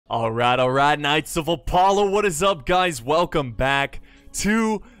All right, Knights of Apollo, what is up, guys? Welcome back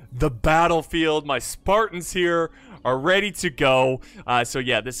to the battlefield. My Spartans here are ready to go. So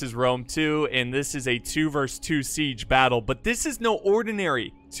yeah, this is Rome 2, and this is a 2 vs 2 siege battle, but this is no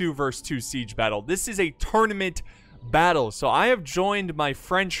ordinary 2 vs 2 siege battle. This is a tournament battle. So I have joined my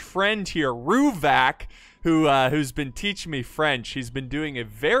French friend here, Ruvac, who's been teaching me French. He's been doing a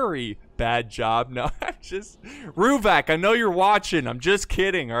very bad job. No, I'm just Ruvac, I know you're watching. I'm just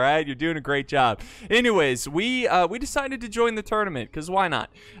kidding, all right? You're doing a great job. Anyways, we decided to join the tournament because why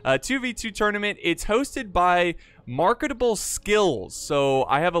not? 2v2 tournament. It's hosted by Marketable Skills. So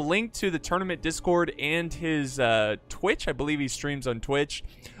I have a link to the tournament Discord and his Twitch. I believe he streams on Twitch.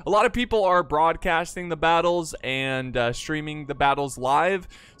 A lot of people are broadcasting the battles and streaming the battles live.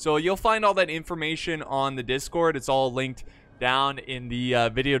 So you'll find all that information on the Discord. It's all linked down in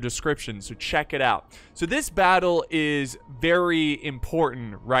the video description, so check it out. So this battle is very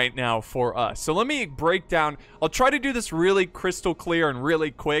important right now for us. So let me break down. I'll try to do this really crystal clear and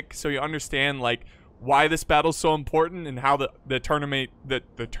really quick so you understand like why this battle is so important and how the tournament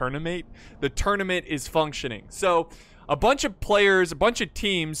is functioning. So a bunch of players, a bunch of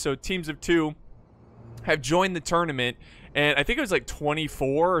teams, so teams of 2 have joined the tournament, and I think it was like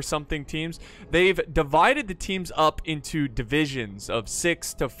 24 or something teams. They've divided the teams up into divisions of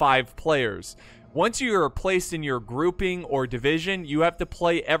 6 to 5 players. Once you are placed in your grouping or division, you have to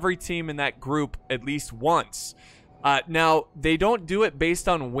play every team in that group at least once. Now, they don't do it based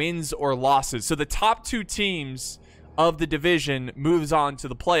on wins or losses. So the top 2 teams of the division moves on to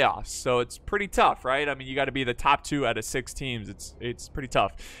the playoffs. So it's pretty tough, right? I mean, you got to be the top 2 out of 6 teams. It's pretty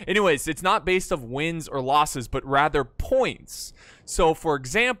tough. Anyways, it's not based on wins or losses, but rather points. So for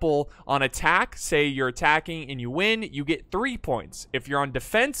example, on attack, say you're attacking and you win, you get 3 points. If you're on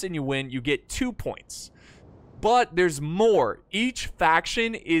defense and you win, you get 2 points. But there's more. Each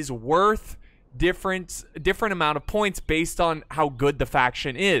faction is worth different amount of points based on how good the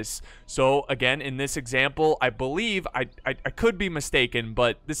faction is. So again, in this example, I believe I could be mistaken,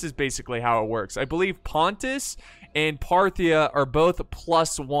 but this is basically how it works. I believe Pontus and Parthia are both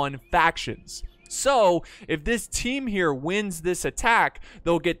 +1 factions. So if this team here wins this attack,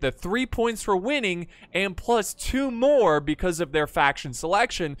 they'll get the 3 points for winning and plus 2 more because of their faction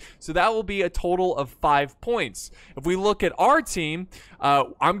selection. So that will be a total of 5 points. If we look at our team,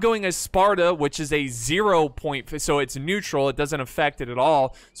 I'm going as Sparta, which is a 0 point, so it's neutral. It doesn't affect it at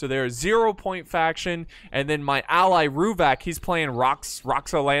all. So they're a 0 point faction. And then my ally Ruvac, he's playing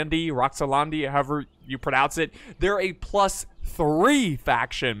Roxolandi, however you pronounce it. They're a +3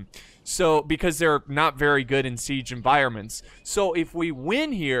 faction. So, because they're not very good in siege environments. So, if we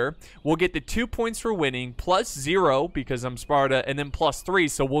win here, we'll get the 2 points for winning, +0 because I'm Sparta, and then +3.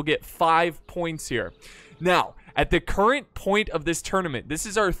 So, we'll get 5 points here. Now, at the current point of this tournament, this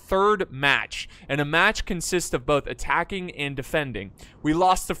is our 3rd match, and a match consists of both attacking and defending. We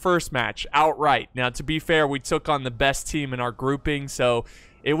lost the first match outright. Now, to be fair, we took on the best team in our grouping, so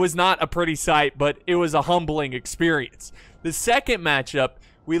it was not a pretty sight, but it was a humbling experience. The second matchup,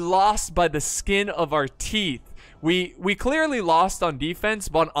 we lost by the skin of our teeth. We clearly lost on defense,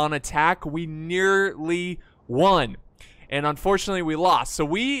 but on attack, we nearly won. And unfortunately, we lost. So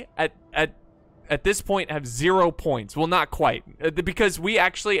we, at this point, have 0 points. Well, not quite, because we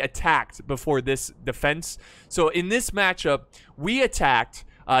actually attacked before this defense. So in this matchup, we attacked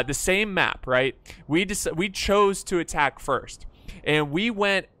the same map, right? We chose to attack first. And we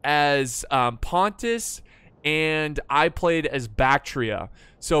went as Pontus, and I played as Bactria.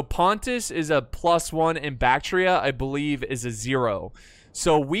 So Pontus is a +1 and Bactria, I believe, is a 0.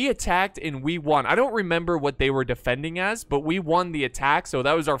 So we attacked and we won. I don't remember what they were defending as, but we won the attack. So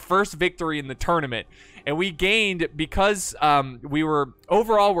that was our first victory in the tournament. And we gained because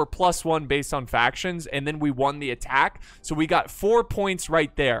overall we're +1 based on factions, and then we won the attack. So we got 4 points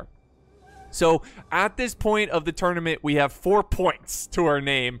right there. So at this point of the tournament, we have 4 points to our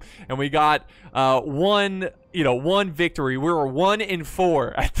name, and we got one victory. We were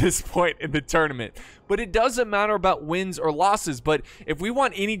 1-4 at this point in the tournament. But it doesn't matter about wins or losses. But if we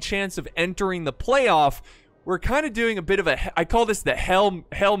want any chance of entering the playoff, we're kind of doing a bit of I call this the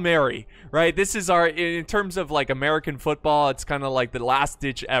Hail Mary, right? This is in terms of like American football, it's kind of like the last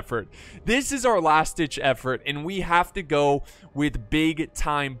ditch effort. This is our last ditch effort, and we have to go with big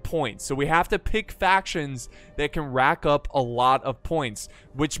time points. So we have to pick factions that can rack up a lot of points,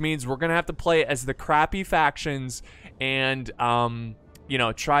 which means we're going to have to play as the crappy factions and,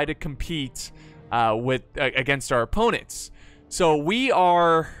 try to compete against our opponents. So we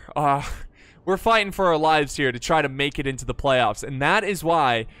are... we're fighting for our lives here to try to make it into the playoffs. And that is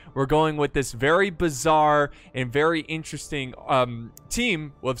why we're going with this very bizarre and very interesting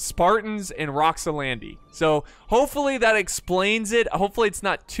team with Spartans and Roxolandi. So hopefully that explains it. Hopefully it's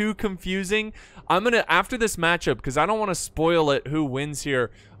not too confusing. I'm going to, after this matchup, because I don't want to spoil it who wins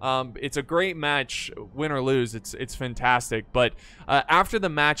here. It's a great match, win or lose. It's fantastic. But after the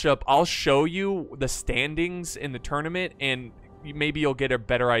matchup, I'll show you the standings in the tournament, and maybe you'll get a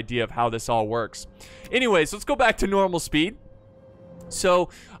better idea of how this all works. Anyways, let's go back to normal speed. So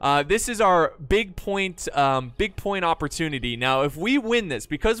this is our big point opportunity. Now, if we win this,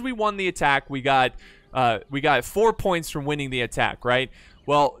 because we won the attack, we got 4 points from winning the attack, right?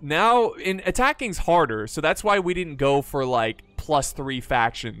 Well, now in attacking's harder, so that's why we didn't go for like +3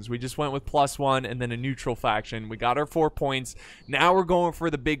 factions. We just went with +1 and then a neutral faction. We got our 4 points. Now we're going for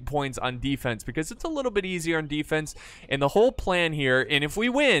the big points on defense because it's a little bit easier on defense. And the whole plan here, and if we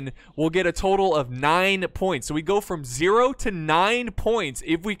win, we'll get a total of 9 points. So we go from 0 to 9 points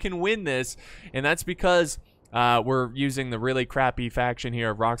if we can win this, and that's because we're using the really crappy faction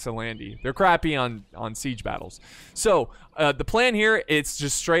here of Roxolandi. They're crappy on siege battles. So the plan here, it's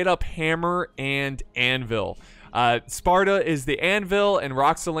just straight up hammer and anvil. Sparta is the anvil, and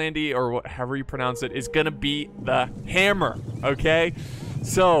Roxolandi, or however you pronounce it, is gonna be the hammer. Okay,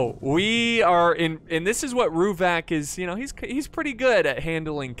 so we are in, and this is what Ruvak is. You know, he's pretty good at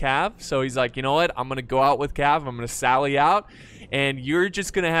handling Cav. So he's like, you know what? I'm gonna go out with Cav. I'm gonna sally out, and you're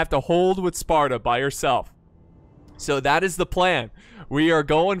just gonna have to hold with Sparta by yourself. So that is the plan. We are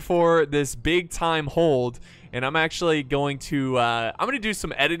going for this big time hold, and I'm actually going to do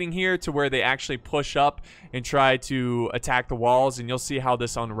some editing here to where they actually push up and try to attack the walls, and you'll see how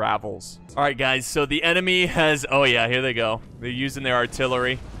this unravels. All right, guys, so the enemy has, oh yeah, here they go. They're using their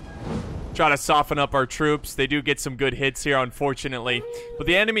artillery. Try to soften up our troops. They do get some good hits here, unfortunately. But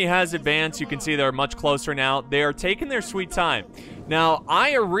the enemy has advanced. You can see they're much closer now. They are taking their sweet time. Now,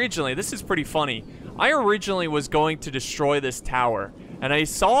 this is pretty funny. I originally was going to destroy this tower, and I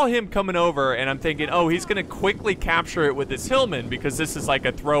saw him coming over, and I'm thinking, oh, he's going to quickly capture it with his Hillman because this is like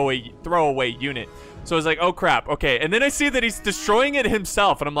a throwaway unit. So I was like, oh, crap, okay. And then I see that he's destroying it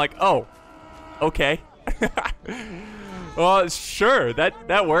himself, and I'm like, oh, okay. Well, sure,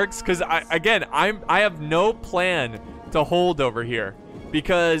 that works, because, I have no plan to hold over here,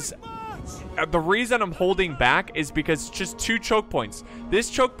 because the reason I'm holding back is because it's just 2 choke points. This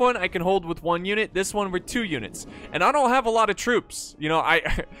choke point I can hold with 1 unit, this one with 2 units. And I don't have a lot of troops. You know, I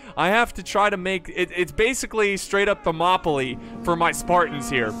have to try to make it. It's basically straight up Thermopylae for my Spartans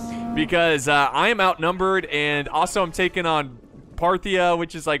here, because I am outnumbered, and also I'm taking on Parthia,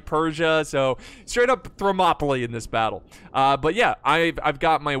 which is like Persia, so straight up Thermopylae in this battle. But yeah, I've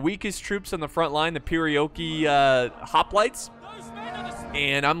got my weakest troops on the front line, the Pirioki hoplites.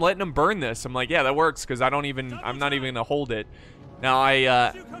 And I'm letting them burn this. I'm like, yeah, that works, because I'm not even gonna hold it. Now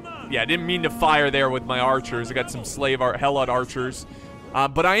I didn't mean to fire there with my archers. I got some Helot archers.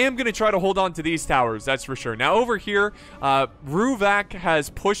 But I am gonna try to hold on to these towers, that's for sure. Now over here, Ruvak has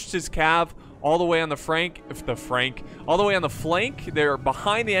pushed his cav all the way on the flank. They're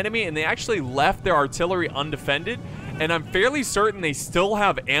behind the enemy, and they actually left their artillery undefended. And I'm fairly certain they still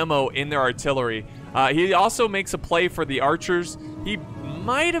have ammo in their artillery. He also makes a play for the archers. He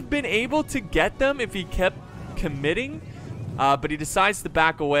might have been able to get them if he kept committing, but he decides to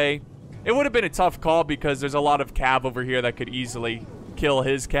back away. It would have been a tough call because there's a lot of cav over here that could easily kill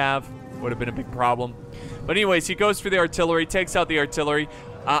his cav. Would have been a big problem. But anyways, he goes for the artillery, takes out the artillery.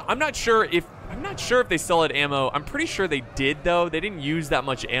 I'm not sure if they still had ammo. I'm pretty sure they did, though. They didn't use that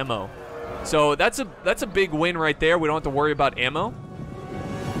much ammo. So that's a big win right there. We don't have to worry about ammo.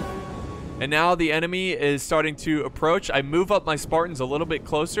 And now the enemy is starting to approach. I move up my Spartans a little bit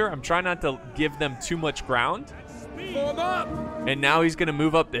closer. I'm trying not to give them too much ground. And now he's going to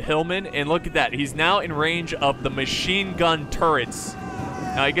move up the Hillman. And look at that. He's now in range of the machine gun turrets.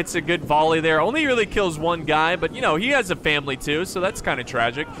 Now he gets a good volley there. Only really kills 1 guy, but, you know, he has a family too, so that's kind of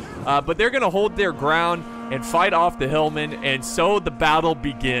tragic. But they're going to hold their ground and fight off the Hillman, and so the battle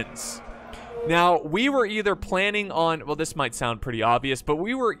begins. Now, we were either planning on, well, this might sound pretty obvious, but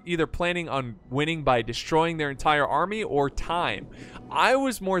we were either planning on winning by destroying their entire army or time. I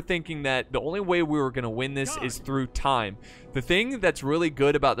was more thinking that the only way we were going to win this is through time. The thing that's really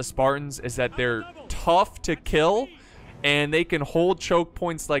good about the Spartans is that they're tough to kill, and they can hold choke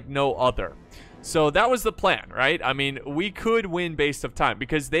points like no other. So that was the plan, right? I mean, we could win based off time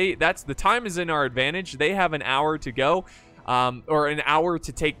because the time is in our advantage. They have an hour to go, or an hour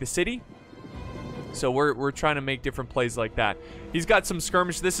to take the city. So we're trying to make different plays like that. He's got some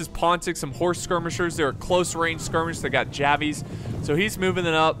skirmish. This is Pontic, some horse skirmishers. They're a close range skirmish. They got javies. So he's moving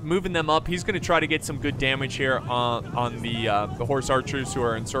them up. He's going to try to get some good damage here on the horse archers who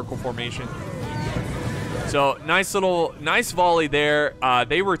are in circle formation. So nice volley there.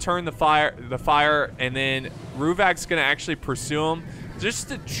 They return the fire, and then Ruvak's going to actually pursue them just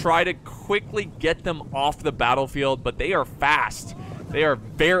to try to quickly get them off the battlefield. But they are fast. They are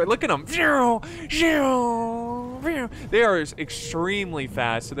very, look at them. They are extremely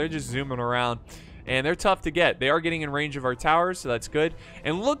fast, so they're just zooming around. And they're tough to get. They are getting in range of our towers, so that's good.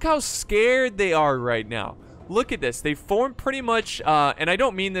 And look how scared they are right now. Look at this. They form pretty much, and I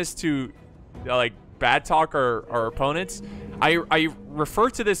don't mean this to, like, bad talk our opponents. I refer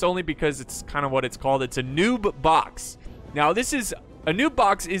to this only because it's kind of what it's called. It's a noob box. Now, this is, a noob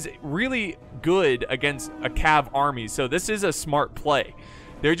box is really good against a Cav army, so this is a smart play.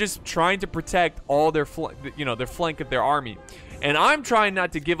 They're just trying to protect all their their flank of their army, and I'm trying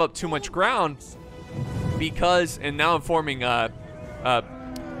not to give up too much ground because, and now I'm forming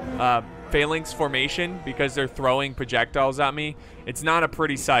phalanx formation because they're throwing projectiles at me. It's not a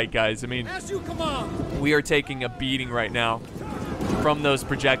pretty sight, guys. I mean, we are taking a beating right now from those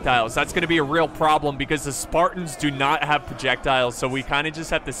projectiles. That's going to be a real problem because the Spartans do not have projectiles, so we kind of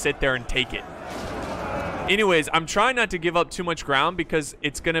just have to sit there and take it. Anyways, I'm trying not to give up too much ground because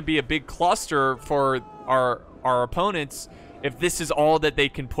it's going to be a big cluster for our opponents if this is all that they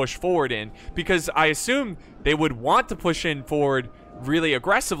can push forward in, because I assume they would want to push in forward really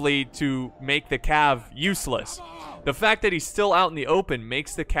aggressively to make the Cav useless. The fact that he's still out in the open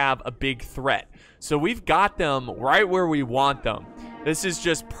makes the Cav a big threat. So we've got them right where we want them. This is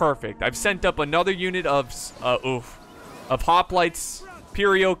just perfect. I've sent up another unit of hoplites,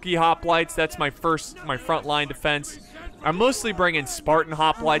 Pirioki hoplites. That's my front line defense. I'm mostly bringing Spartan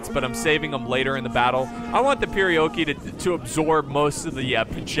hoplites, but I'm saving them later in the battle. I want the Pirioki to absorb most of the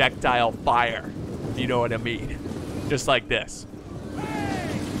projectile fire. You know what I mean? Just like this.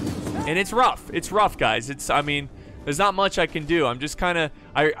 And it's rough. It's rough, guys. I mean, there's not much I can do. I'm just kind of,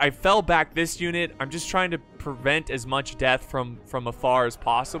 I fell back this unit. I'm just trying to prevent as much death from afar as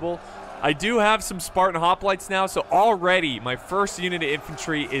possible. I do have some Spartan hoplites now, so already my first unit of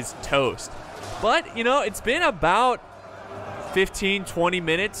infantry is toast. But, you know, it's been about 15, 20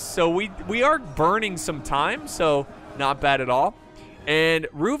 minutes, so we are burning some time, so not bad at all. And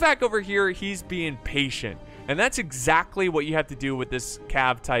Ruvak over here, he's being patient. And that's exactly what you have to do with this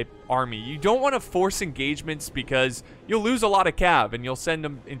Cav type army. You don't want to force engagements because you'll lose a lot of Cav and you'll send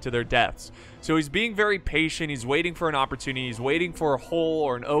them into their deaths. So he's being very patient. He's waiting for an opportunity. He's waiting for a hole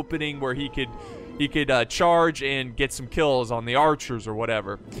or an opening where he could charge and get some kills on the archers or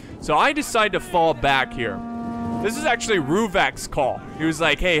whatever. So I decide to fall back here. This is actually Ruvak's call. He was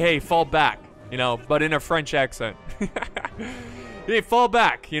like, hey, fall back, you know, but in a French accent. Hey, fall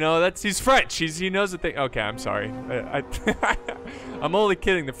back. You know, he's French. He knows the thing. Okay, I'm sorry. I'm only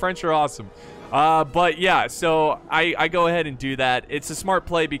kidding. The French are awesome. But yeah, so I go ahead and do that. It's a smart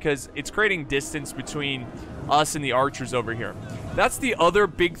play because it's creating distance between us and the archers over here. That's the other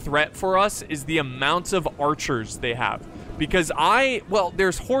big threat for us, is the amount of archers they have. Because well,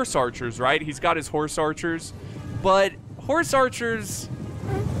 there's horse archers, right? He's got his horse archers. But horse archers,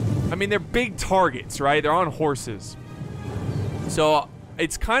 I mean, they're big targets, right? They're on horses. So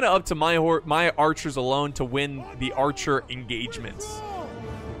it's kind of up to my archers alone to win the archer engagements.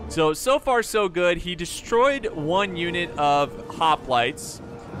 So far so good. He destroyed one unit of hoplites.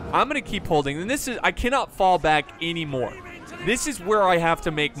 I'm going to keep holding. And I cannot fall back anymore. This is where I have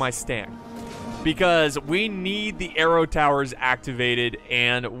to make my stand. Because we need the arrow towers activated,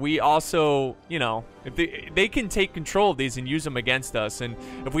 and we also, you know, if they can take control of these and use them against us. And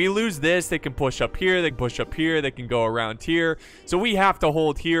if we lose this, they can push up here, they can push up here, they can go around here. So we have to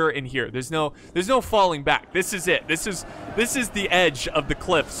hold here and here. There's no falling back. This is it. This is the edge of the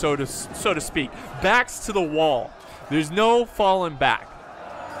cliff, so to speak. Backs to the wall. There's no falling back.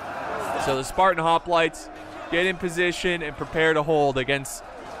 So the Spartan hoplites get in position and prepare to hold against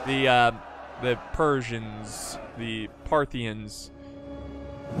the Persians, the Parthians.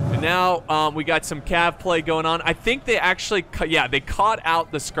 And now we got some Cav play going on. I think they actually, they caught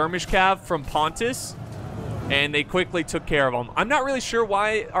out the skirmish Cav from Pontus, and they quickly took care of them. I'm not really sure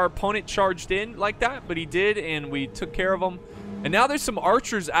why our opponent charged in like that, but he did, and we took care of them. And now there's some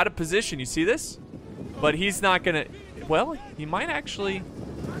archers out of position. You see this? But he's not going to, well, he might actually,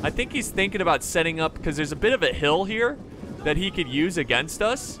 I think he's thinking about setting up, because there's a bit of a hill here that he could use against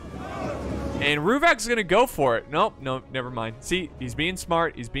us. And Ruvak's going to go for it. Nope, no, never mind. See, he's being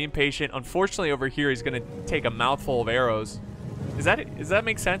smart. He's being patient. Unfortunately, over here, he's going to take a mouthful of arrows. Does that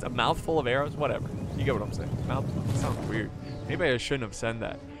make sense? A mouthful of arrows? Whatever. You get what I'm saying? Mouth sounds weird. Maybe I shouldn't have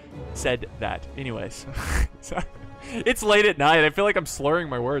said that. Anyways. It's late at night. I feel like I'm slurring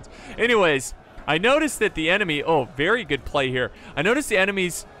my words. Anyways, I noticed that the enemy... Oh, very good play here. I noticed the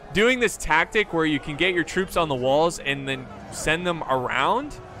enemy's doing this tactic where you can get your troops on the walls and then send them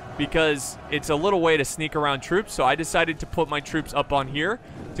around because it's a little way to sneak around troops. So I decided to put my troops up on here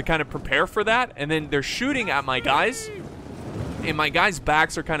to kind of prepare for that. And then they're shooting at my guys. And my guys'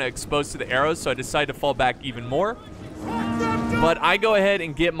 backs are kind of exposed to the arrows, so I decided to fall back even more. But I go ahead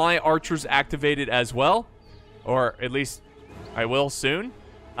and get my archers activated as well. Or at least I will soon.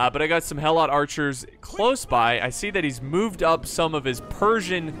 But I got some Helot archers close by. I see that he's moved up some of his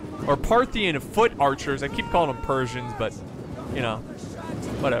Persian or Parthian foot archers. I keep calling them Persians, but, you know,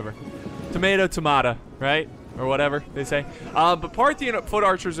 whatever. Tomato, tomato, right? Or whatever they say. But Parthian foot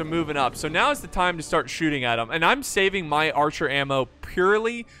archers are moving up. So now is the time to start shooting at them. And I'm saving my archer ammo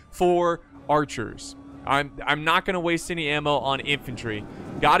purely for archers. I'm not going to waste any ammo on infantry.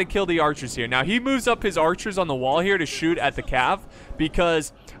 Got to kill the archers here. Now, he moves up his archers on the wall here to shoot at the cav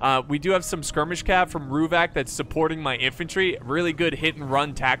because we do have some skirmish cav from Ruvak that's supporting my infantry. Really good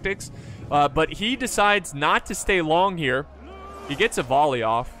hit-and-run tactics. But he decides not to stay long here. He gets a volley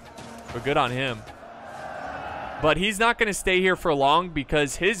off, but good on him. But he's not going to stay here for long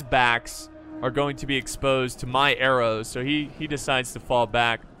because his backs are going to be exposed to my arrows. So he decides to fall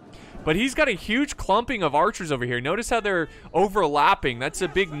back. But he's got a huge clumping of archers over here. Notice how they're overlapping. That's a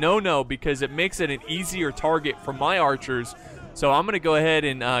big no-no because it makes it an easier target for my archers. So I'm going to go ahead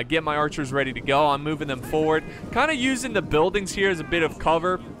and get my archers ready to go. I'm moving them forward. Kind of using the buildings here as a bit of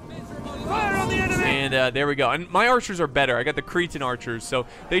cover. Fire on the enemy! And there we go. And my archers are better. I got the Cretan archers. So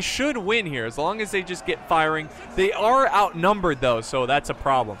they should win here as long as they just get firing. They are outnumbered, though, so that's a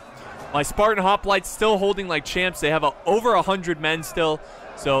problem. My Spartan hoplites still holding like champs. They have over 100 men still.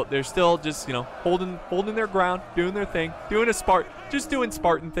 So they're still just, you know, holding their ground, doing their thing, doing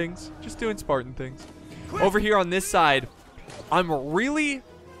Spartan things. Over here on this side, I'm really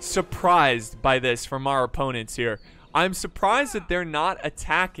surprised by this from our opponents here. I'm surprised that they're not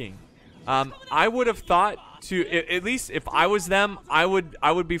attacking. I would have thought to, at least if I was them, I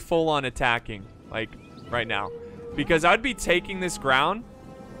would be full on attacking, like right now, because I'd be taking this ground.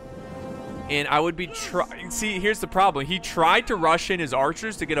 And I would be see, here's the problem. He tried to rush in his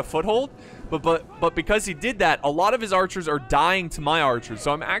archers to get a foothold, but because he did that, a lot of his archers are dying to my archers.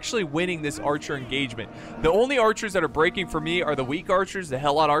 So I'm actually winning this archer engagement. The only archers that are breaking for me are the weak archers, the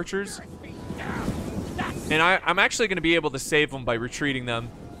Helot archers. And I'm actually going to be able to save them by retreating them.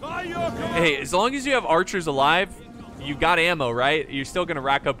 Hey, as long as you have archers alive, you got ammo, right? You're still going to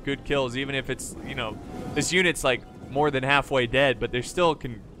rack up good kills, even if it's, you know, this unit's like more than halfway dead, but they still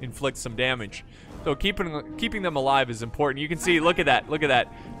can inflict some damage. So keeping them alive is important. You can see, look at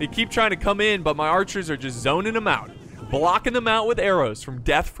that. They keep trying to come in, but my archers are just zoning them out, blocking them out with arrows from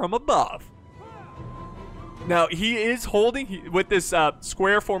death from above. Now, he is holding, with this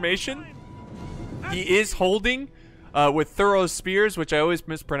square formation, he is holding with Thuros spears, which I always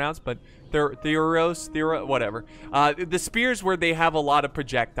mispronounce, but Thuros, whatever. The spears where they have a lot of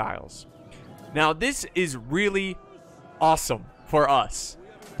projectiles. Now, this is really awesome for us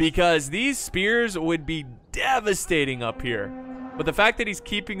because these spears would be devastating up here. But the fact that he's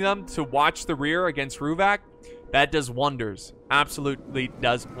keeping them to watch the rear against Ruvak, that does wonders. Absolutely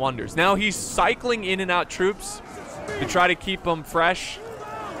does wonders. Now he's cycling in and out troops to try to keep them fresh.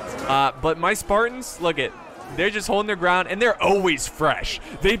 But my Spartans, look at, they're just holding their ground and they're always fresh.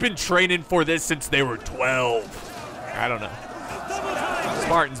 They've been training for this since they were 12. I don't know.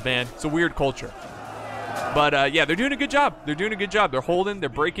 Spartans, man. It's a weird culture. But, yeah, they're doing a good job. They're holding. They're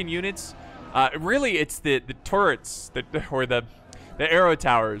breaking units. Really, it's the turrets or the arrow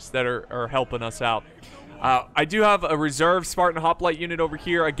towers that are helping us out. I do have a reserve Spartan hoplite unit over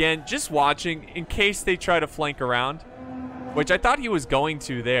here. Again, just watching in case they try to flank around, which I thought he was going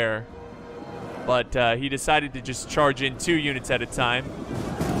to there. But he decided to just charge in 2 units at a time.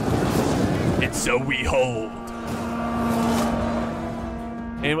 And so we hold.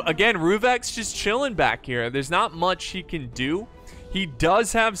 And again, Ruvak's just chilling back here. There's not much he can do. He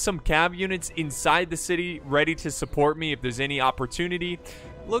does have some cav units inside the city ready to support me if there's any opportunity.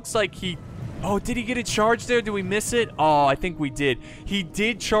 Looks like he... Oh, did he get a charge there? Did we miss it? Oh, I think we did. He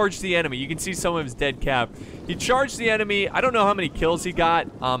did charge the enemy. You can see some of his dead cav. He charged the enemy. I don't know how many kills he got.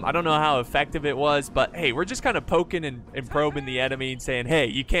 I don't know how effective it was. But, hey, we're just kind of poking and probing the enemy and saying, hey,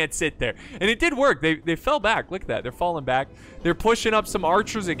 you can't sit there. And it did work. They fell back. Look at that. They're falling back. They're pushing up some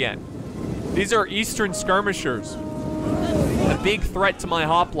archers again. These are Eastern skirmishers. A big threat to my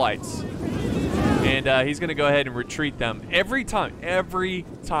hoplites. And he's going to go ahead and retreat them. Every time,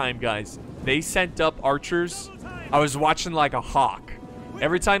 guys. they sent up archers, I was watching like a hawk.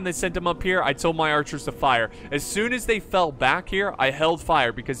 Every time they sent them up here, I told my archers to fire. As soon as they fell back here, I held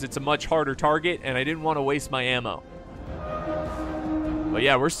fire because it's a much harder target and I didn't want to waste my ammo. But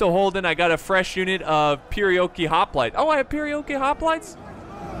yeah, we're still holding. I got a fresh unit of Pirioki hoplites. Oh, I have Pirioki hoplites?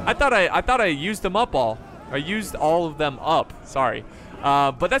 I thought I used them up all. I used all of them up. Sorry.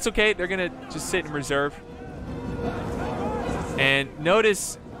 But that's okay. They're going to just sit in reserve. And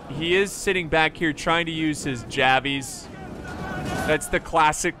notice he is sitting back here trying to use his javies. That's the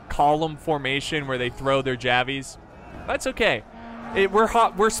classic column formation where they throw their javies. That's okay.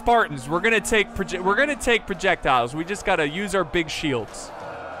 We're Spartans. We're gonna take projectiles. We just gotta use our big shields.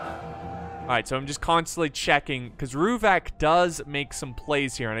 All right, so I'm just constantly checking because Ruvak does make some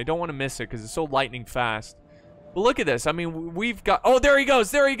plays here, and I don't want to miss it because it's so lightning fast. But look at this. I mean, we've got. Oh, there he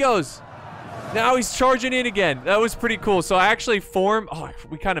goes. There he goes. Now he's charging in again. That was pretty cool. So I actually formed. Oh,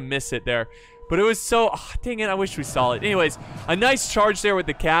 we kind of miss it there. But it was so, oh, dang it, I wish we saw it. Anyways, a nice charge there with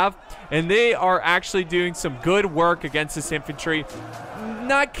the Cav. And they are actually doing some good work against this infantry.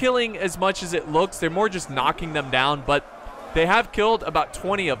 Not killing as much as it looks. They're more just knocking them down. But they have killed about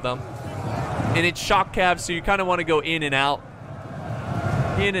 20 of them. And it's shock Cav, so you kind of want to go in and out.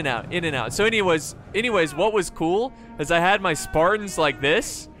 In and out, in and out. So anyways, what was cool is I had my Spartans like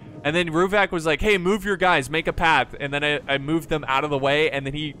this. And then Ruvak was like, hey, move your guys, make a path. And then I moved them out of the way. And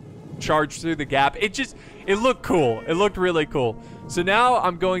then he charged through the gap. It looked cool. It looked really cool. So now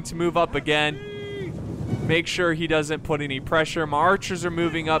I'm going to move up again, make sure he doesn't put any pressure. My archers are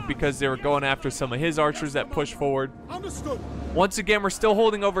moving up because they were going after some of his archers that pushed forward. Understood. Once again, we're still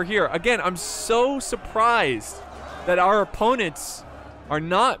holding over here. Again, I'm so surprised that our opponents are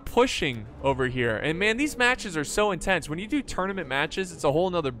not pushing over here. And man, these matches are so intense. When you do tournament matches, it's a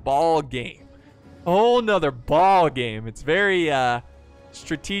whole nother ball game. A whole nother ball game. It's very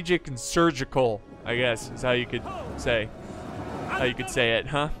strategic and surgical, I guess, is how you could say. How you could say it,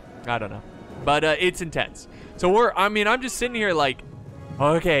 huh? I don't know. But it's intense. So I'm just sitting here like,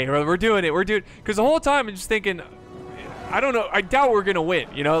 okay, we're doing it. We're doing, because the whole time I'm just thinking, I don't know, I doubt we're gonna win.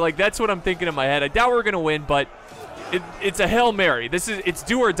 You know, like that's what I'm thinking in my head. I doubt we're gonna win, but it's a Hail Mary. It's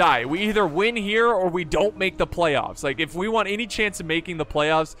do or die. We either win here or we don't make the playoffs. Like if we want any chance of making the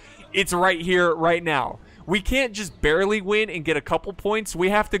playoffs, it's right here, right now. We can't just barely win and get a couple points. We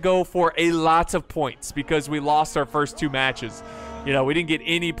have to go for a lot of points because we lost our first 2 matches. You know, we didn't get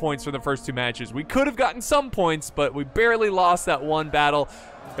any points for the first 2 matches. We could have gotten some points, but we barely lost that one battle.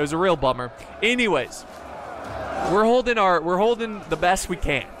 It was a real bummer. Anyways, we're holding the best we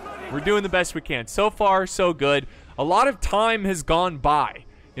can. We're doing the best we can. So far, so good. A lot of time has gone by.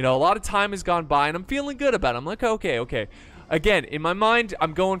 You know, a lot of time has gone by, and I'm feeling good about it. I'm like, okay. Again, in my mind,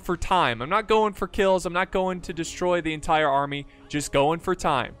 I'm going for time. I'm not going for kills. I'm not going to destroy the entire army. Just going for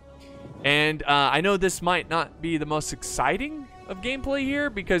time. And I know this might not be the most exciting of gameplay here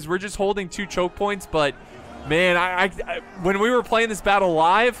because we're just holding 2 choke points. But, man, I when we were playing this battle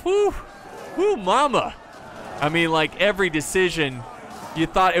live, whoo, mama. I mean, like, every decision, you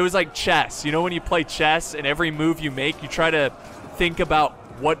thought it was like chess. You know when you play chess and every move you make, you try to think about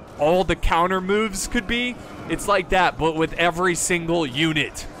what all the counter moves could be? It's like that, but with every single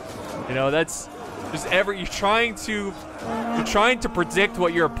unit. You know, that's just you're trying to predict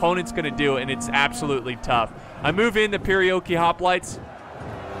what your opponent's gonna do, and it's absolutely tough. I move in the Pirioki hoplites.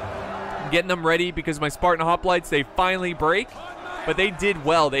 I'm getting them ready because my Spartan hoplites, they finally break, but they did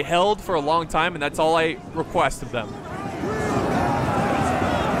well. They held for a long time, and that's all I request of them.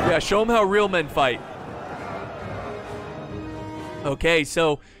 Yeah, show them how real men fight. Okay,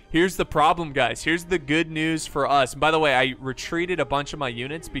 so here's the problem, guys. Here's the good news for us. And by the way, I retreated a bunch of my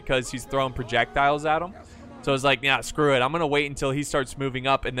units because he's throwing projectiles at them. So I was like, yeah, screw it. I'm going to wait until he starts moving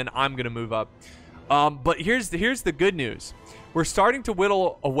up, and then I'm going to move up. But here's the good news. We're starting to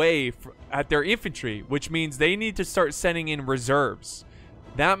whittle away at their infantry, which means they need to start sending in reserves.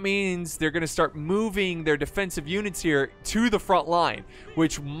 That means they're going to start moving their defensive units here to the front line,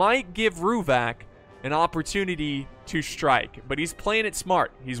 which might give Ruvak an opportunity to strike. But he's playing it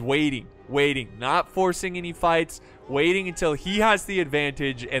smart. He's waiting, not forcing any fights, waiting until he has the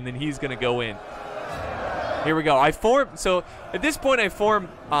advantage, and then he's going to go in. Here we go. So at this point I form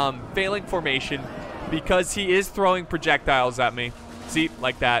failing formation because he is throwing projectiles at me. See,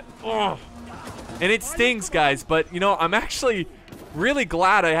 like that. Ugh. And it stings, guys, but you know, I'm actually really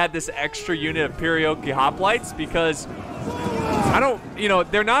glad I had this extra unit of Pirioki hoplites because you know,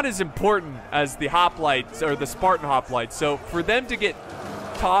 they're not as important as the hoplites or the Spartan hoplites. So for them to get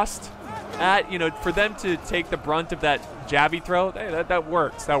tossed at, you know, for them to take the brunt of that Javi throw, that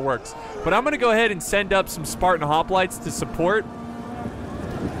works. But I'm going to go ahead and send up some Spartan hoplites to support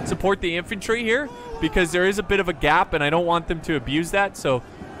support the infantry here because there is a bit of a gap, and I don't want them to abuse that. So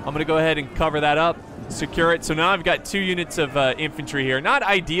I'm going to go ahead and cover that up, secure it. So now I've got 2 units of infantry here. Not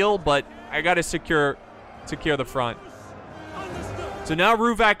ideal, but I got to secure the front. So now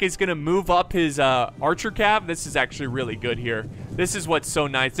Ruvak is going to move up his archer cav. This is actually really good here. This is what's so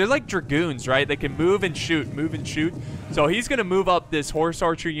nice. They're like dragoons, right? They can move and shoot, move and shoot. So he's going to move up this horse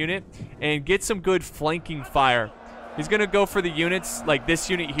archer unit and get some good flanking fire. He's going to go for the units like this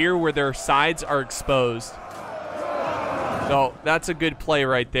unit here where their sides are exposed. So that's a good play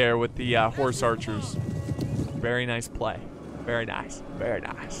right there with the horse archers. Very nice play. Very nice. Very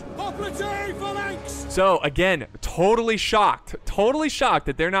nice. So, again, totally shocked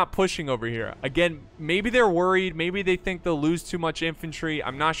that they're not pushing over here. Again, maybe they're worried. Maybe they think they'll lose too much infantry.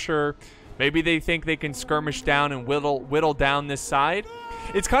 I'm not sure. Maybe they think they can skirmish down and whittle down this side.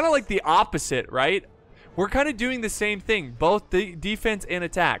 It's kind of like the opposite, right? We're kind of doing the same thing, both the defense and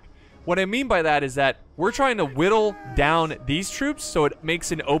attack. What I mean by that is that we're trying to whittle down these troops so it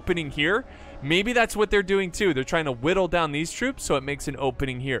makes an opening here. Maybe that's what they're doing too. They're trying to whittle down these troops so it makes an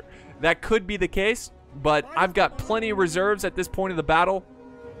opening here. That could be the case, but I've got plenty of reserves at this point of the battle.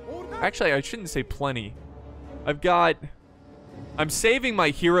 Actually, I shouldn't say plenty. I'm saving my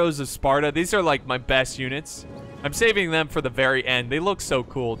heroes of Sparta. These are like my best units. I'm saving them for the very end. They look so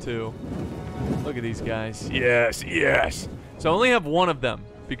cool too. Look at these guys. Yes, yes. So I only have 1 of them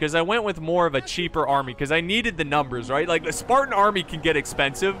because I went with more of a cheaper army because I needed the numbers, right? Like the Spartan army can get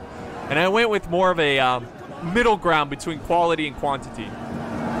expensive. And I went with more of a middle ground between quality and quantity. So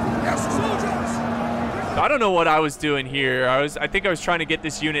I don't know what I was doing here. I think I was trying to get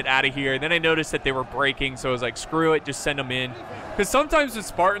this unit out of here. And then I noticed that they were breaking, so I was like, screw it, just send them in. Because sometimes with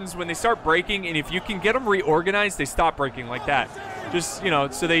Spartans, when they start breaking, and if you can get them reorganized, they stop breaking like that. Just, you know,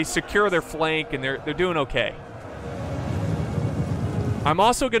 so they secure their flank, and they're doing okay. I'm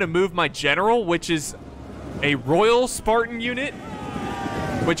also going to move my general, which is a Royal Spartan unit.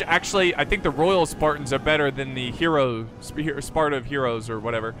 Which actually, I think the Royal Spartans are better than the Sparta of Heroes or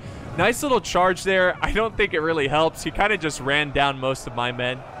whatever. Nice little charge there. I don't think it really helps. He kind of just ran down most of my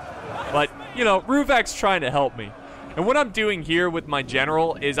men. But, you know, Ruvak's trying to help me. And what I'm doing here with my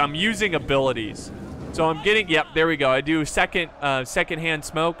general is I'm using abilities. So I'm getting, yep, there we go. I do second-hand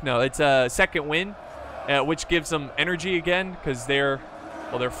smoke. No, it's a second wind, which gives them energy again because they're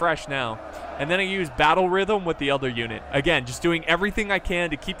fresh now. And then I use battle rhythm with the other unit. Again, just doing everything I can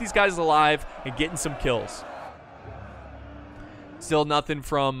to keep these guys alive and getting some kills. Still nothing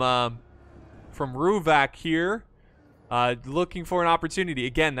from Ruvak here. Looking for an opportunity.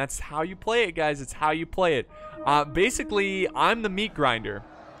 Again, that's how you play it, guys. It's how you play it. Basically, I'm the meat grinder.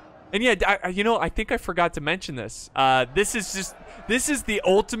 And yeah, you know, I think I forgot to mention this. This is the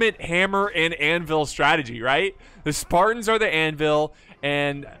ultimate hammer and anvil strategy, right? The Spartans are the anvil,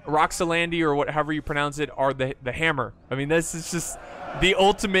 and Roxolandi, or whatever you pronounce it, are the hammer. I mean, this is just the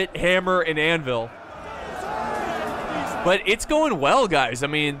ultimate hammer and anvil. But it's going well, guys. I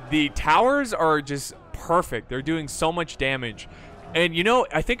mean, the towers are just perfect. They're doing so much damage. And, you know,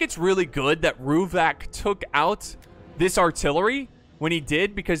 I think it's really good that Ruvak took out this artillery when he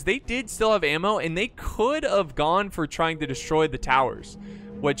did, because they did still have ammo, and they could have gone for trying to destroy the towers,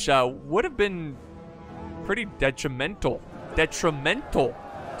 which would have been pretty detrimental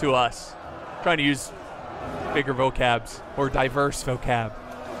to us. Trying to use bigger vocabs or diverse vocab.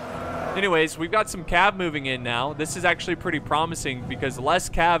 Anyways, we've got some cav moving in now. This is actually pretty promising because less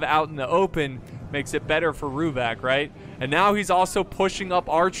cav out in the open makes it better for Ruvak, right? And now he's also pushing up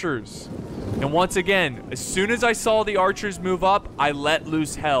archers. And once again, as soon as I saw the archers move up, I let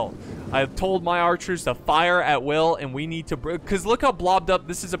loose hell. I've told my archers to fire at will, and we need to... Because look how blobbed up.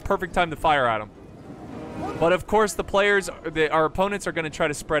 This is a perfect time to fire at them. But of course, our opponents are going to try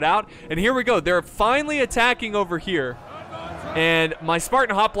to spread out. And here we go. They're finally attacking over here. And my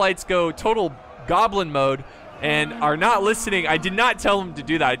Spartan hoplites go total goblin mode and are not listening. I did not tell them to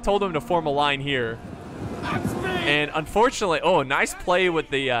do that. I told them to form a line here. And unfortunately, oh, nice play with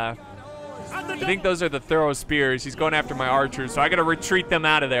the... I think those are the thorough spears. He's going after my archers, so I got to retreat them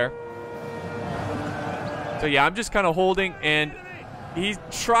out of there. So yeah, I'm just kind of holding, and he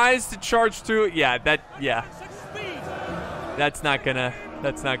tries to charge through it. Yeah, that's not gonna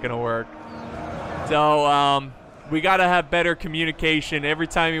work. So we gotta have better communication. Every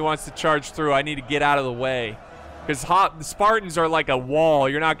time he wants to charge through, I need to get out of the way, because the Spartans are like a wall.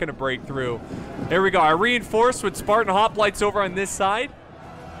 You're not gonna break through. There we go. I reinforced with Spartan hoplites over on this side.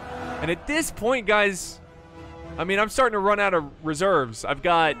 And at this point, guys, I mean, I'm starting to run out of reserves. I've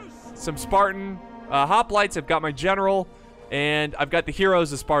got some Spartan hoplites. I've got my general. And I've got the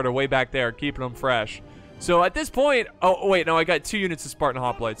heroes of Sparta way back there, keeping them fresh. So at this point, oh wait, no, I got 2 units of Spartan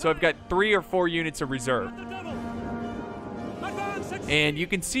Hoplites. So I've got 3 or 4 units of reserve. And you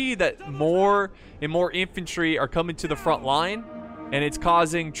can see that more and more infantry are coming to the front line, and it's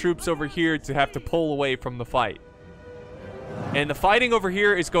causing troops over here to have to pull away from the fight. And the fighting over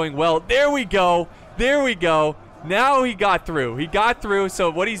here is going well. There we go. There we go. Now he got through. He got through.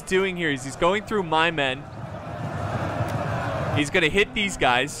 So what he's doing here is he's going through my men. He's going to hit these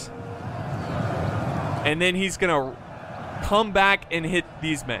guys. And then he's going to come back and hit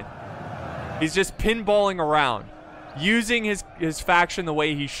these men. He's just pinballing around, using his faction the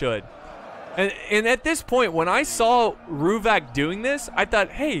way he should. And at this point, when I saw Ruvak doing this, I thought,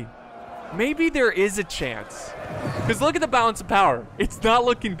 hey, maybe there is a chance. Because look at the balance of power. It's not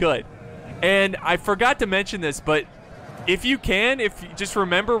looking good. And I forgot to mention this, but if you can, if you just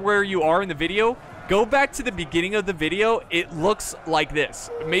remember where you are in the video, go back to the beginning of the video. It looks like this.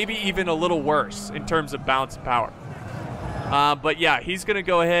 Maybe even a little worse in terms of balance of power. But yeah, he's going to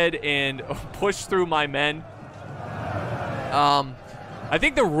go ahead and push through my men. I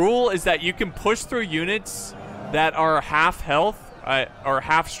think the rule is that you can push through units that are half health or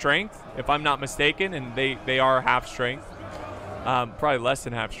half strength, if I'm not mistaken, and they are half strength. Probably less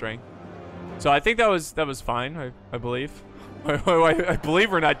than half strength. So I think that was fine, I believe. I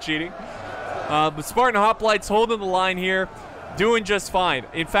believe we're not cheating. But Spartan Hoplites holding the line here, doing just fine.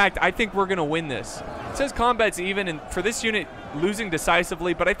 In fact, I think we're going to win this. It says combat's even, and for this unit, losing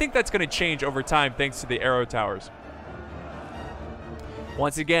decisively, but I think that's going to change over time thanks to the arrow towers.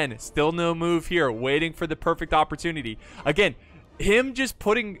 Once again, still no move here, waiting for the perfect opportunity. Again, him just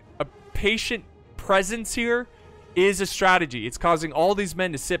putting a patient presence here is a strategy. It's causing all these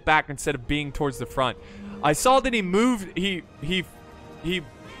men to sit back instead of being towards the front. I saw that he moved, he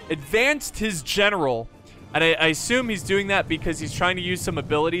advanced his general, and I assume he's doing that because he's trying to use some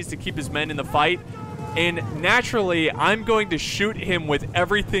abilities to keep his men in the fight. And naturally, I'm going to shoot him with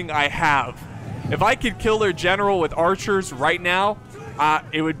everything I have. If I could kill their general with archers right now,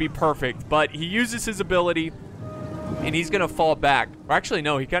 it would be perfect. But he uses his ability, and he's going to fall back. Or actually,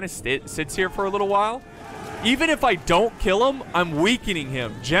 no, he kind of sits here for a little while. Even if I don't kill him, I'm weakening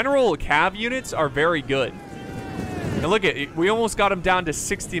him. General cav units are very good. And look at it. We almost got him down to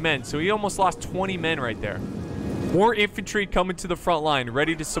 60 men, so he almost lost 20 men right there. More infantry coming to the front line,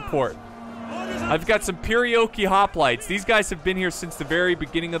 ready to support. I've got some Pirioki Hoplites. These guys have been here since the very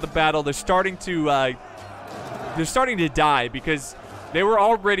beginning of the battle. They're starting to die because they were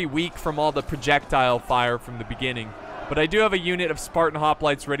already weak from all the projectile fire from the beginning. But I do have a unit of Spartan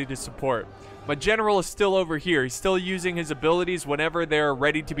Hoplites ready to support. My general is still over here. He's still using his abilities whenever they're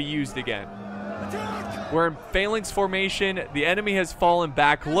ready to be used again. We're in phalanx formation. The enemy has fallen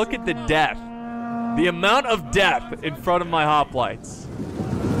back. Look at the death. The amount of death in front of my Hoplites.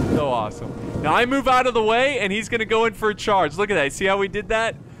 So awesome. Now I move out of the way, and he's going to go in for a charge. Look at that. See how we did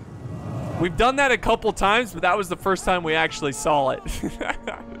that? We've done that a couple times, but that was the first time we actually saw it.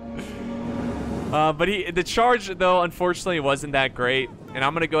 But the charge, though, unfortunately, wasn't that great. And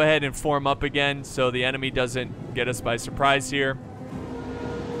I'm going to go ahead and form up again so the enemy doesn't get us by surprise here.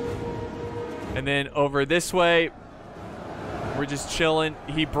 And then over this way, we're just chilling.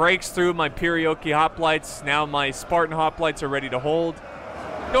 He breaks through my Pirioki Hoplites. Now my Spartan Hoplites are ready to hold.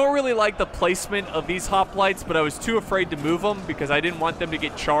 Don't really like the placement of these Hoplites, but I was too afraid to move them because I didn't want them to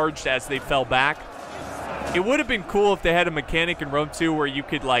get charged as they fell back. It would have been cool if they had a mechanic in Rome 2 where you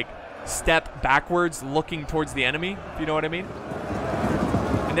could, like, step backwards looking towards the enemy, if you know what I mean.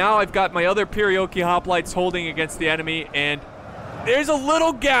 And now I've got my other Pirioki Hoplites holding against the enemy, and there's a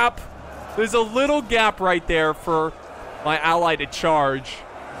little gap. There's a little gap right there for my ally to charge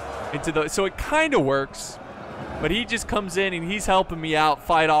into the... So it kind of works. But he just comes in and he's helping me out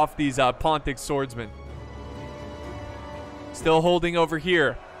fight off these Pontic swordsmen. Still holding over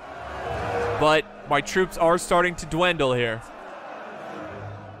here. But my troops are starting to dwindle here.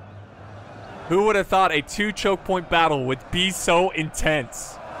 Who would have thought a 2 choke point battle would be so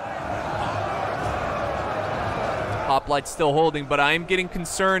intense? Hoplites still holding, but I am getting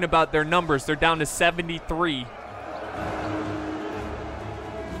concerned about their numbers. They're down to 73.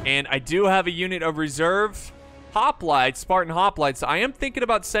 And I do have a unit of reserve Hoplites, Spartan Hoplites. I am thinking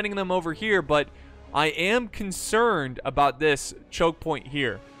about sending them over here, but I am concerned about this choke point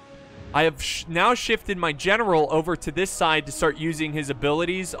here. I have now shifted my general over to this side to start using his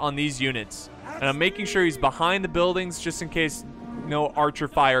abilities on these units. And I'm making sure he's behind the buildings just in case no archer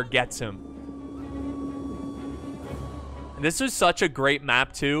fire gets him. This was such a great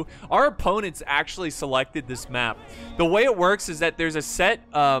map too. Our opponents actually selected this map. The way it works is that there's a set,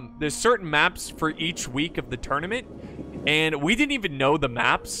 there's certain maps for each week of the tournament, and we didn't even know the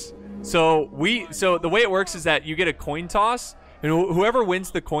maps. So the way it works is that you get a coin toss, and whoever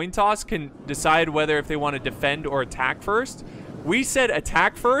wins the coin toss can decide whether if they want to defend or attack first. We said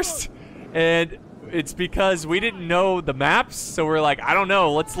attack first, and it's because we didn't know the maps, so we're like, I don't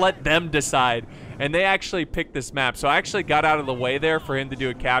know, let's let them decide. And they actually picked this map, so I actually got out of the way there for him to do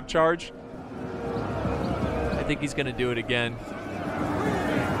a cab charge. I think he's gonna do it again.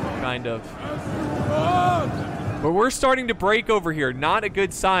 Kind of. But we're starting to break over here. Not a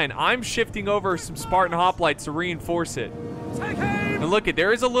good sign. I'm shifting over some Spartan hoplites to reinforce it. And look,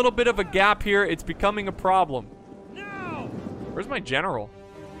 there is a little bit of a gap here. It's becoming a problem. Where's my general?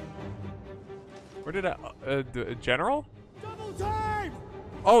 Where did the general?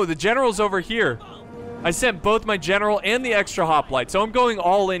 Oh, the general's over here. I sent both my general and the extra hoplite, so I'm going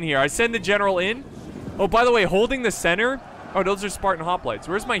all in here. I send the general in. Oh, by the way, holding the center. Oh, those are Spartan hoplites.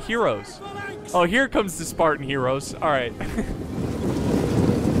 Where's my heroes? Oh, here comes the Spartan heroes. All right.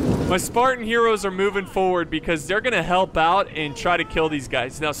 My Spartan heroes are moving forward because they're going to help out and try to kill these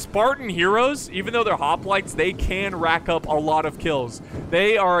guys. Now, Spartan heroes, even though they're hoplites, they can rack up a lot of kills.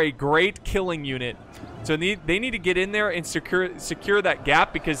 They are a great killing unit. So they need to get in there and secure that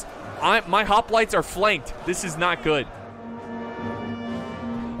gap because my hoplites are flanked. This is not good.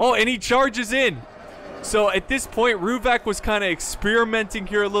 Oh, and he charges in. So at this point, Ruvak was kind of experimenting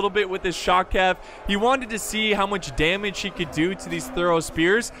here a little bit with his shock cav. He wanted to see how much damage he could do to these thorough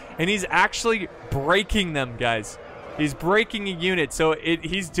spears, and he's actually breaking them, guys. He's breaking a unit, so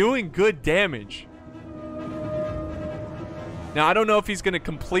he's doing good damage. Now, I don't know if he's going to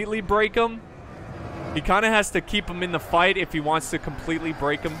completely break them. He kind of has to keep them in the fight if he wants to completely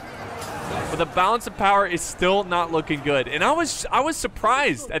break them. But the balance of power is still not looking good. And I was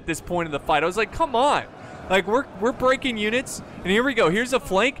surprised at this point of the fight. I was like, come on. Like, we're breaking units. And here we go. Here's a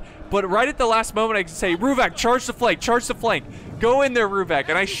flank. But right at the last moment, I can say, Ruvak, charge the flank. Charge the flank. Go in there, Ruvak.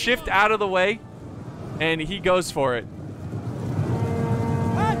 And I shift out of the way. And he goes for it.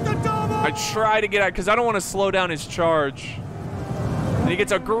 I try to get out because I don't want to slow down his charge. And he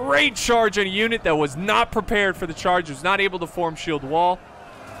gets a great charge on a unit that was not prepared for the charge. Was not able to form shield wall.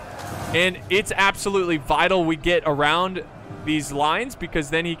 And it's absolutely vital we get around these lines because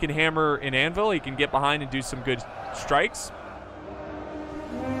then he can hammer an anvil. He can get behind and do some good strikes.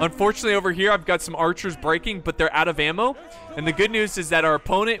 Unfortunately, over here, I've got some archers breaking, but they're out of ammo. And the good news is that our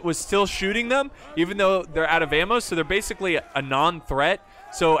opponent was still shooting them, even though they're out of ammo. So they're basically a non-threat.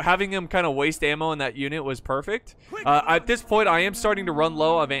 So having them kind of waste ammo in that unit was perfect. At this point, I am starting to run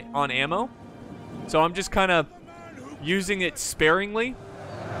low on ammo. So I'm just kind of using it sparingly.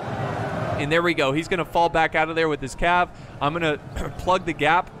 And there we go. He's going to fall back out of there with his cav. I'm going to plug the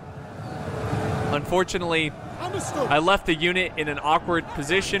gap. Unfortunately, I left the unit in an awkward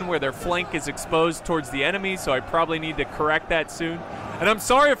position where their flank is exposed towards the enemy, so I probably need to correct that soon. And I'm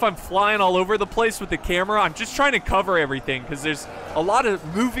sorry if I'm flying all over the place with the camera. I'm just trying to cover everything because there's a lot of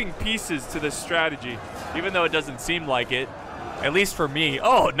moving pieces to this strategy, even though it doesn't seem like it, at least for me.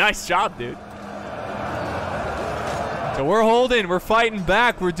 Oh, nice job, dude. So we're holding, we're fighting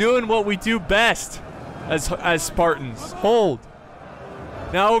back, we're doing what we do best as Spartans. Hold.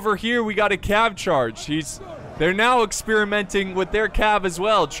 Now over here we got a cav charge. They're now experimenting with their cav as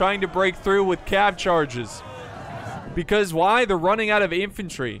well, trying to break through with cav charges. Because why? They're running out of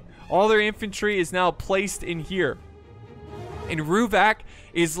infantry. All their infantry is now placed in here. And Ruvak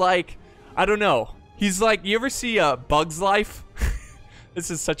is like, I don't know. He's like, you ever see Bug's Life? This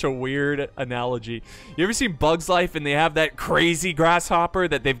is such a weird analogy. You ever seen Bug's Life and they have that crazy grasshopper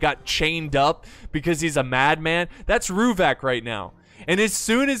that they've got chained up because he's a madman? That's Ruvak right now. And as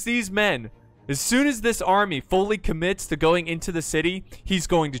soon as these men, as soon as this army fully commits to going into the city, he's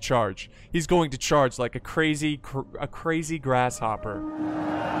going to charge. He's going to charge like a crazy grasshopper.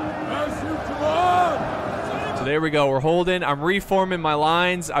 So there we go. We're holding. I'm reforming my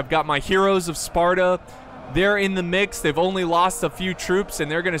lines. I've got my heroes of Sparta. They're in the mix. They've only lost a few troops, and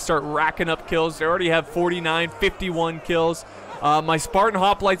they're going to start racking up kills. They already have 49, 51 kills. My Spartan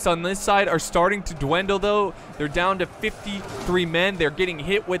hoplites on this side are starting to dwindle, though. They're down to 53 men. They're getting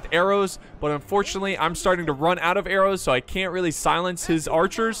hit with arrows, but unfortunately, I'm starting to run out of arrows, so I can't really silence his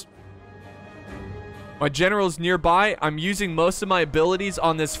archers. My general's nearby. I'm using most of my abilities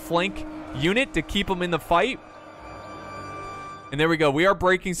on this flank unit to keep him in the fight. And there we go. We are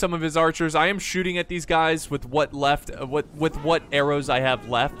breaking some of his archers. I am shooting at these guys with what left, with what arrows I have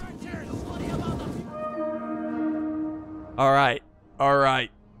left. All right. All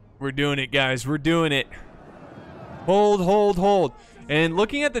right. We're doing it, guys. We're doing it. Hold, hold, hold. And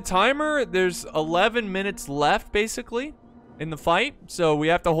looking at the timer, there's 11 minutes left, basically, in the fight. So we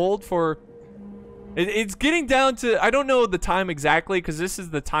have to hold for It's getting down to, I don't know the time exactly because this is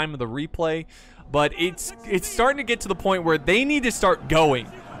the time of the replay, but it's starting to get to the point where they need to start going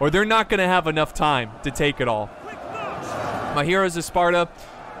or they're not going to have enough time to take it all. My heroes of Sparta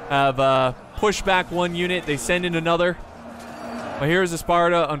have pushed back one unit. They send in another. My heroes of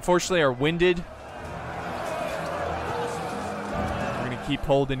Sparta, unfortunately, are winded. We're going to keep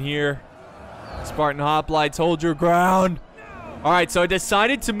holding here. Spartan hoplites, hold your ground. All right, so I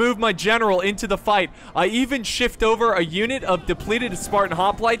decided to move my general into the fight. I even shift over a unit of depleted Spartan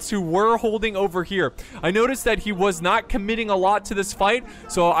hoplites who were holding over here. I noticed that he was not committing a lot to this fight,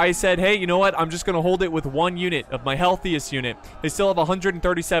 so I said, hey, you know what? I'm just going to hold it with one unit of my healthiest unit. They still have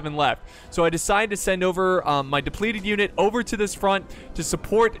 137 left. So I decided to send over my depleted unit over to this front to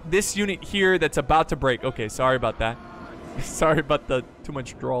support this unit here that's about to break. Okay, sorry about that. Sorry about the too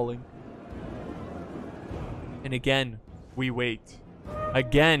much drawling. And again, we wait.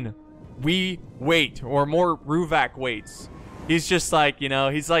 Again, we wait. Or more, Ruvak waits. He's just like, you know,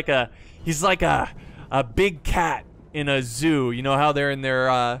 he's like a big cat in a zoo. You know how they're in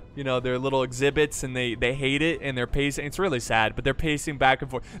their, you know, their little exhibits and they hate it and they're pacing. It's really sad, but they're pacing back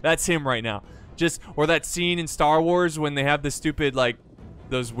and forth. That's him right now. Just, or that scene in Star Wars when they have the stupid, like,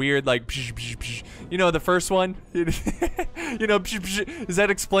 those weird, like, psh, psh, psh. You know, the first one, you know, psh, psh. Does that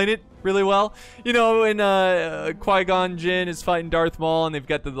explain it really well? You know, when Qui-Gon Jinn is fighting Darth Maul and they've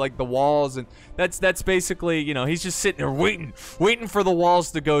got the, like, the walls, and that's basically, you know, he's just sitting there waiting for the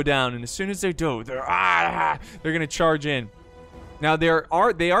walls to go down, and as soon as they do, they're gonna charge in. Now they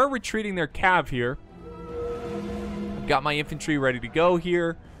are retreating their cav here. I've got my infantry ready to go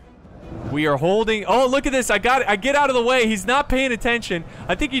here. We are holding. Oh, look at this. I get out of the way. He's not paying attention.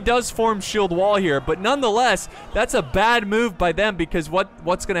 I think he does form shield wall here, but nonetheless, that's a bad move by them because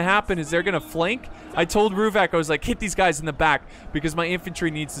what's going to happen is they're going to flank. I told Ruvak, I was like, hit these guys in the back because my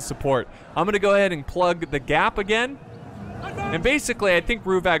infantry needs the support. I'm going to go ahead and plug the gap again. And basically, I think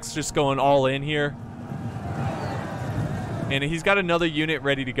Ruvak's just going all in here. And he's got another unit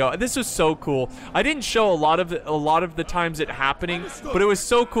ready to go. This was so cool. I didn't show a lot of the times it happening, but it was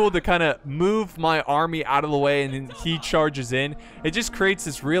so cool to kind of move my army out of the way and then he charges in. It just creates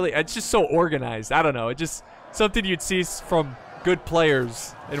this really, it's just so organized. I don't know. It just something you'd see from good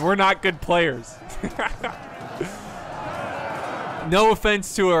players, and we're not good players. No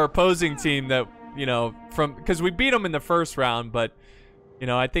offense to our opposing team that, you know, because we beat them in the first round, but you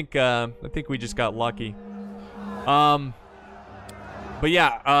know, I think we just got lucky. But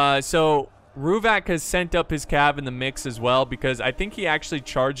yeah, so Ruvak has sent up his cav in the mix as well because I think he actually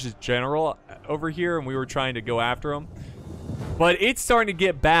charged his general over here and we were trying to go after him. But it's starting to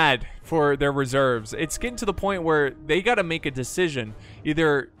get bad for their reserves. It's getting to the point where they got to make a decision.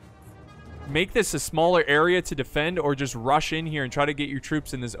 Either make this a smaller area to defend or just rush in here and try to get your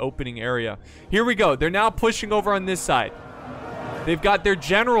troops in this opening area. Here we go. They're now pushing over on this side. They've got their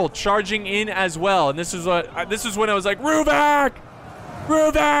general charging in as well. And this is when I was like, Ruvak!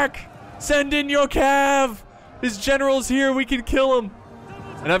 Ruvak! Send in your cav! His general's here, we can kill him.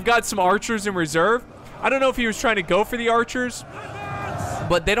 And I've got some archers in reserve. I don't know if he was trying to go for the archers,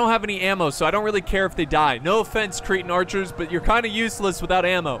 but they don't have any ammo, so I don't really care if they die. No offense, Cretan archers, but you're kind of useless without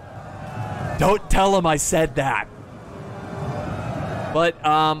ammo. Don't tell him I said that. But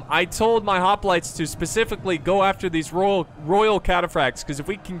I told my hoplites to specifically go after these royal cataphracts, because if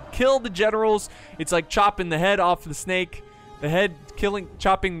we can kill the generals, it's like chopping the head off the snake. The head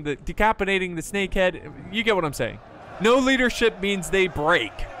decapitating the snake head. You get what I'm saying. No leadership means they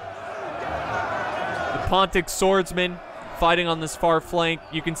break. The Pontic swordsmen fighting on this far flank.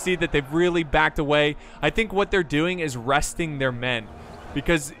 You can see that they've really backed away. I think what they're doing is resting their men,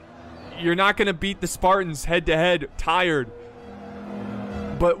 because you're not going to beat the Spartans head to head tired.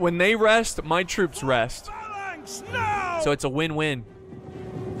 But when they rest, my troops rest. So it's a win-win.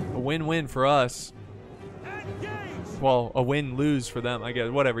 A win-win for us. Well, a win-lose for them, I guess.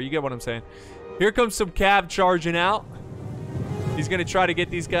 Whatever, you get what I'm saying. Here comes some cav charging out. He's going to try to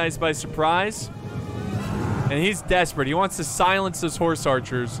get these guys by surprise. And he's desperate. He wants to silence those horse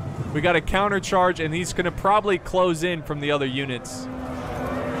archers. We got a counter charge, and he's going to probably close in from the other units.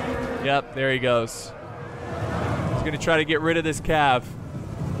 Yep, there he goes. He's going to try to get rid of this cav.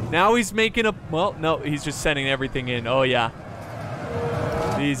 Now he's making a... Well, no, he's just sending everything in. Oh, yeah.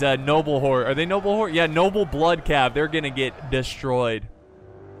 These noble horde. Are they noble horde? Yeah, noble blood cav. They're going to get destroyed.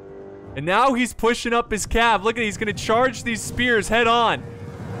 And now he's pushing up his cav. Look at it. He's going to charge these spears head on.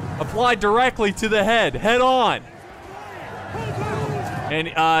 Apply directly to the head. Head on.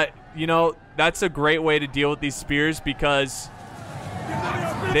 And, you know, that's a great way to deal with these spears because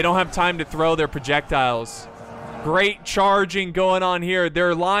they don't have time to throw their projectiles. Great charging going on here.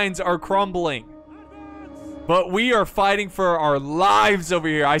 Their lines are crumbling. But we are fighting for our lives over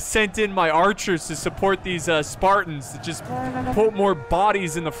here. I sent in my archers to support these Spartans to just put more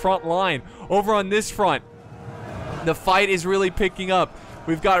bodies in the front line. Over on this front, the fight is really picking up.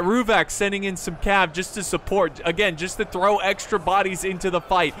 We've got Ruvak sending in some cav just to support. Again, just to throw extra bodies into the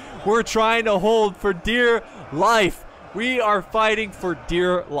fight. We're trying to hold for dear life. We are fighting for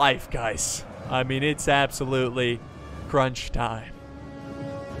dear life, guys. I mean, it's absolutely crunch time.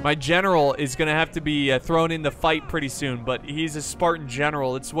 My general is going to have to be thrown in the fight pretty soon, but he's a Spartan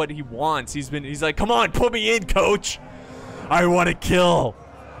general. It's what he wants. He's like, come on, put me in, coach. I want to kill.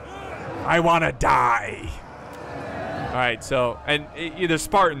 I want to die. All right, so, and the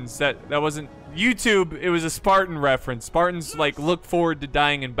Spartans, that wasn't YouTube, it was a Spartan reference. Spartans, like, look forward to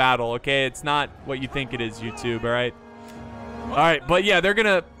dying in battle, okay? It's not what you think it is, YouTube, all right? All right, but yeah, they're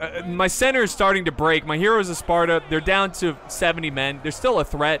gonna, my center is starting to break. My heroes of Sparta, they're down to 70 men. They're still a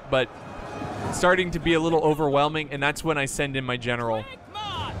threat, but it's starting to be a little overwhelming, and that's when I send in my general.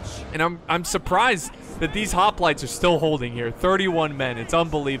 And I'm surprised that these hoplites are still holding here. 31 men, it's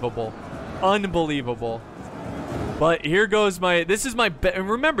unbelievable. Unbelievable. But here goes this is my, and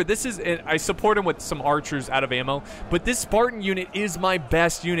remember, this is, I support him with some archers out of ammo, but this Spartan unit is my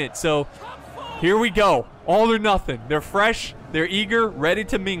best unit, so here we go. All or nothing. They're fresh, they're eager, ready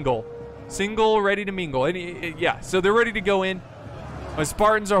to mingle. Single, ready to mingle. And, yeah, so they're ready to go in. My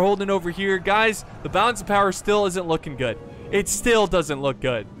Spartans are holding over here. Guys, the balance of power still isn't looking good. It still doesn't look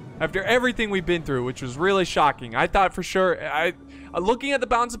good. After everything we've been through, which was really shocking. I thought for sure, looking at the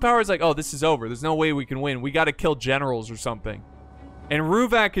balance of power, it's like, oh, this is over. There's no way we can win. We got to kill generals or something. And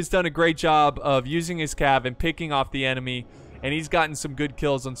Ruvak has done a great job of using his cav and picking off the enemy. And he's gotten some good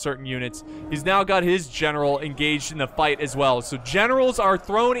kills on certain units. He's now got his general engaged in the fight as well. So generals are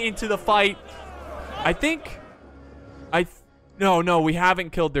thrown into the fight. I think... No, we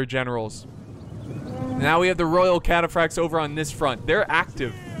haven't killed their generals. Now we have the Royal Cataphracts over on this front. They're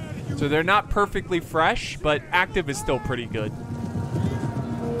active. So they're not perfectly fresh, but active is still pretty good.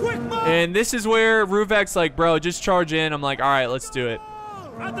 And this is where Ruvak's like, bro, just charge in. I'm like, all right, let's do it.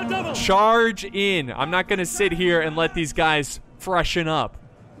 Charge in. I'm not going to sit here and let these guys freshen up.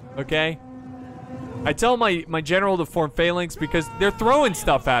 Okay? I tell my general to form phalanx because they're throwing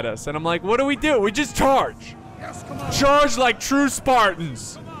stuff at us. And I'm like, what do? We just charge. Charge like true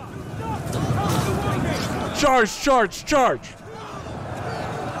Spartans. Charge.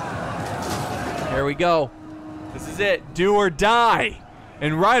 There we go. This is it. Do or die.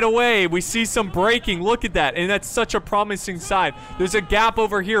 And right away, we see some breaking. Look at that. And that's such a promising sign. There's a gap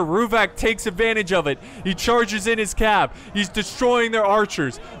over here. Ruvak takes advantage of it. He charges in his cav. He's destroying their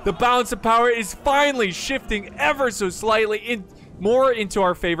archers. The balance of power is finally shifting ever so slightly more into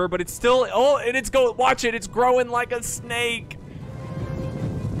our favor. But it's still... Oh, and it's going... Watch it. It's growing like a snake.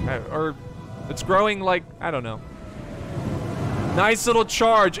 Or it's growing like... I don't know. Nice little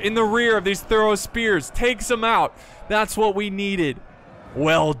charge in the rear of these thorough spears. Takes them out. That's what we needed.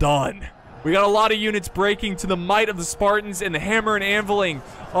 Well done. We got a lot of units breaking to the might of the Spartans and the hammer and anviling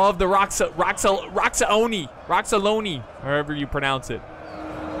of the Roxaloni, however you pronounce it.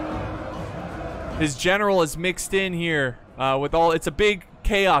 His general is mixed in here with all. It's a big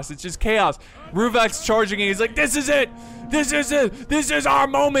chaos. It's just chaos. Ruvak's charging and he's like, this is it. This is it. This is our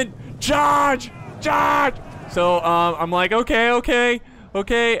moment. Charge. So I'm like, okay.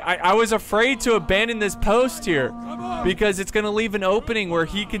 I was afraid to abandon this post here because it's going to leave an opening where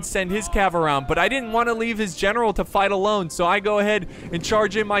he can send his cav around. But I didn't want to leave his general to fight alone, so I go ahead and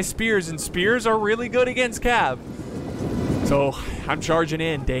charge in my spears. And spears are really good against cav. So I'm charging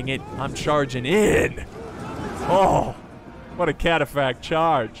in, dang it. I'm charging in. Oh, what a cataphract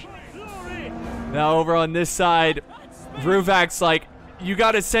charge. Now over on this side, Ruvak's like, you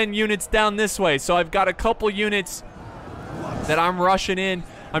got to send units down this way. So I've got a couple units that I'm rushing in.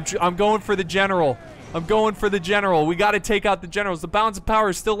 I'm going for the general. We got to take out the generals. The balance of power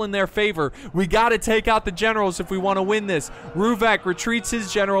is still in their favor. We got to take out the generals if we want to win this. Ruvak retreats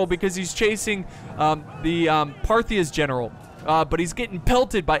his general because he's chasing the Parthia's general. But he's getting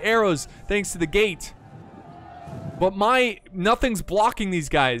pelted by arrows thanks to the gate. But nothing's blocking these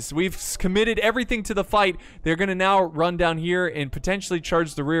guys. We've committed everything to the fight. They're going to now run down here and potentially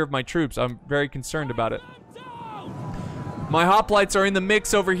charge the rear of my troops. I'm very concerned about it. My hoplites are in the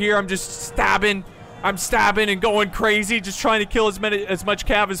mix over here. I'm just stabbing. I'm stabbing and going crazy, just trying to kill as much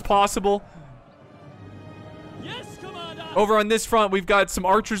cav as possible. Yes, Commander. Over on this front, we've got some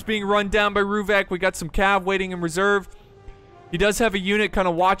archers being run down by Ruvak. We got some cav waiting in reserve. He does have a unit kind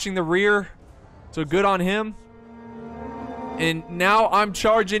of watching the rear, so good on him. And now I'm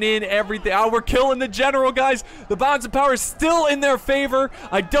charging in everything. Oh, we're killing the general, guys. The balance of power is still in their favor.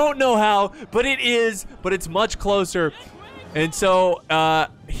 I don't know how, but it is. But it's much closer. And so,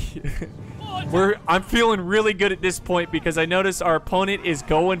 I'm feeling really good at this point because I notice our opponent is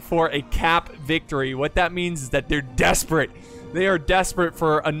going for a cap victory. What that means is that they're desperate. They are desperate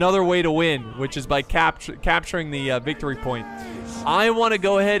for another way to win, which is by capturing the victory point. I want to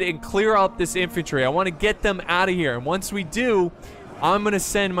go ahead and clear out this infantry. I want to get them out of here. And once we do, I'm going to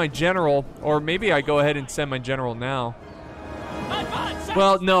send my general, or maybe I go ahead and send my general now.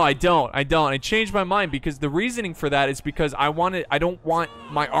 Well, no, I don't. I changed my mind because the reasoning for that is because I don't want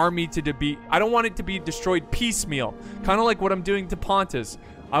my army to be, I don't want it to be destroyed piecemeal. Kind of like what I'm doing to Pontus.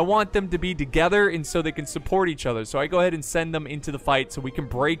 I want them to be together and so they can support each other. So I go ahead and send them into the fight so we can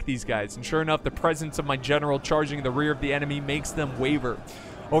break these guys. And sure enough, the presence of my general charging the rear of the enemy makes them waver.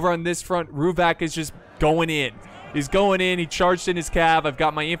 Over on this front, Ruvak is just going in. He's going in. He charged in his cav. I've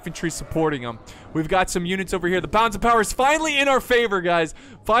got my infantry supporting him. We've got some units over here. The balance of power is finally in our favor, guys.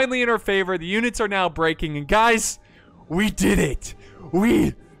 Finally in our favor. The units are now breaking. And guys, we did it.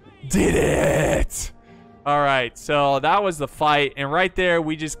 We did it. All right, so that was the fight, and right there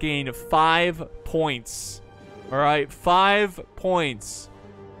we just gained 5 points. All right, 5 points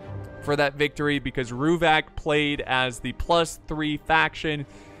for that victory because Ruvak played as the +3 faction,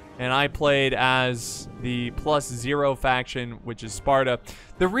 and I played as the +0 faction, which is Sparta.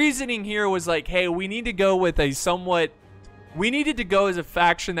 The reasoning here was like, hey, we need to go with a somewhat... We needed to go as a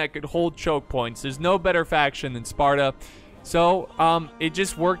faction that could hold choke points. There's no better faction than Sparta. So, it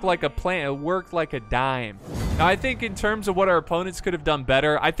just worked like a plan. It worked like a dime. Now, I think in terms of what our opponents could have done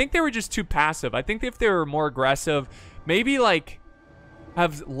better, I think they were just too passive. I think if they were more aggressive, maybe, like,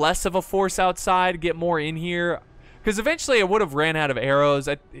 have less of a force outside, get more in here. Because eventually I would have ran out of arrows.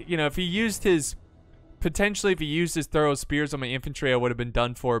 You know, if he used his... Potentially, if he used his thorough spears on my infantry, I would have been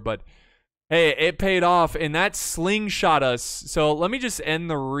done for. But, hey, it paid off, and that slingshot us. So, let me just end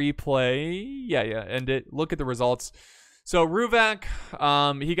the replay. Yeah, end it. Look at the results. So Ruvak,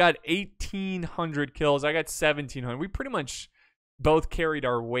 he got 1,800 kills. I got 1,700. We pretty much both carried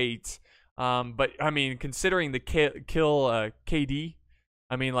our weight. But I mean, considering the kill KD,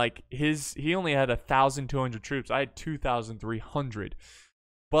 I mean, like he only had 1,200 troops. I had 2,300.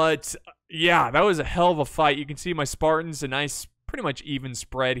 But yeah, that was a hell of a fight. You can see my Spartans, a nice, pretty much even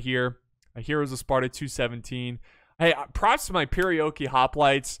spread here. Heroes of Sparta 217. Hey, props to my Perioki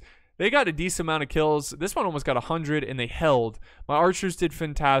hoplites. They got a decent amount of kills. This one almost got 100, and they held. My archers did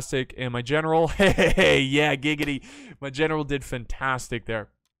fantastic, and my general, hey, yeah, giggity. My general did fantastic there.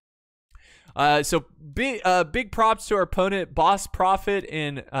 So big props to our opponent, Boss Prophet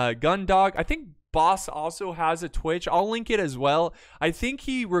and Gundog. I think Boss also has a Twitch. I'll link it as well. I think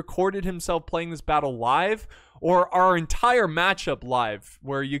he recorded himself playing this battle live, or our entire matchup live,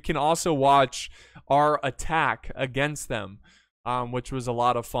 where you can also watch our attack against them. Which was a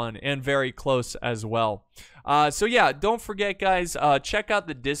lot of fun and very close as well. So yeah, don't forget, guys, check out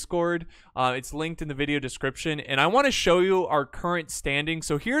the Discord. It's linked in the video description, and I want to show you our current standing.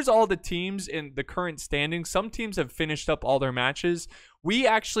 So here's all the teams in the current standing. Some teams have finished up all their matches. We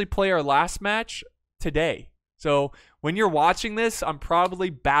actually play our last match today. So when you're watching this, I'm probably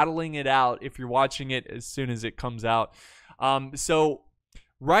battling it out if you're watching it as soon as it comes out. So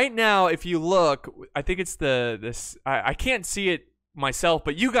right now, if you look, I think it's I can't see it myself,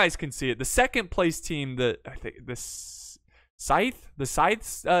 but you guys can see it. The second place team, Scythe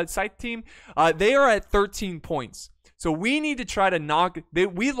team, they are at 13 points. So we need to try to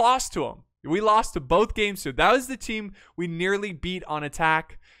we lost to them. We lost to both games. So that was the team we nearly beat on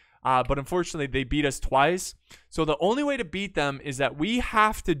attack. But unfortunately, they beat us twice. So the only way to beat them is that we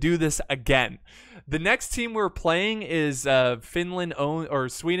have to do this again. The next team we're playing is Sweden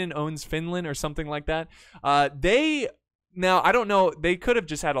owns Finland or something like that. Now, I don't know. They could have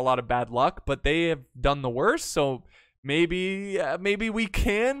just had a lot of bad luck, but they have done the worst. So maybe we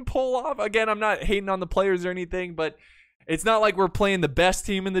can pull off. Again, I'm not hating on the players or anything, but it's not like we're playing the best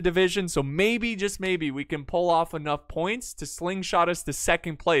team in the division, so maybe, just maybe, we can pull off enough points to slingshot us to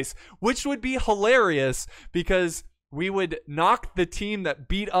second place, which would be hilarious because we would knock the team that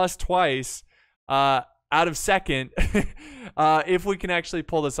beat us twice out of second if we can actually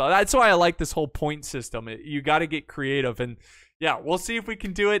pull this off. That's why I like this whole point system. You got to get creative, and yeah, we'll see if we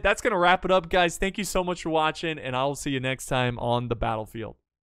can do it. That's going to wrap it up, guys. Thank you so much for watching, and I'll see you next time on the battlefield.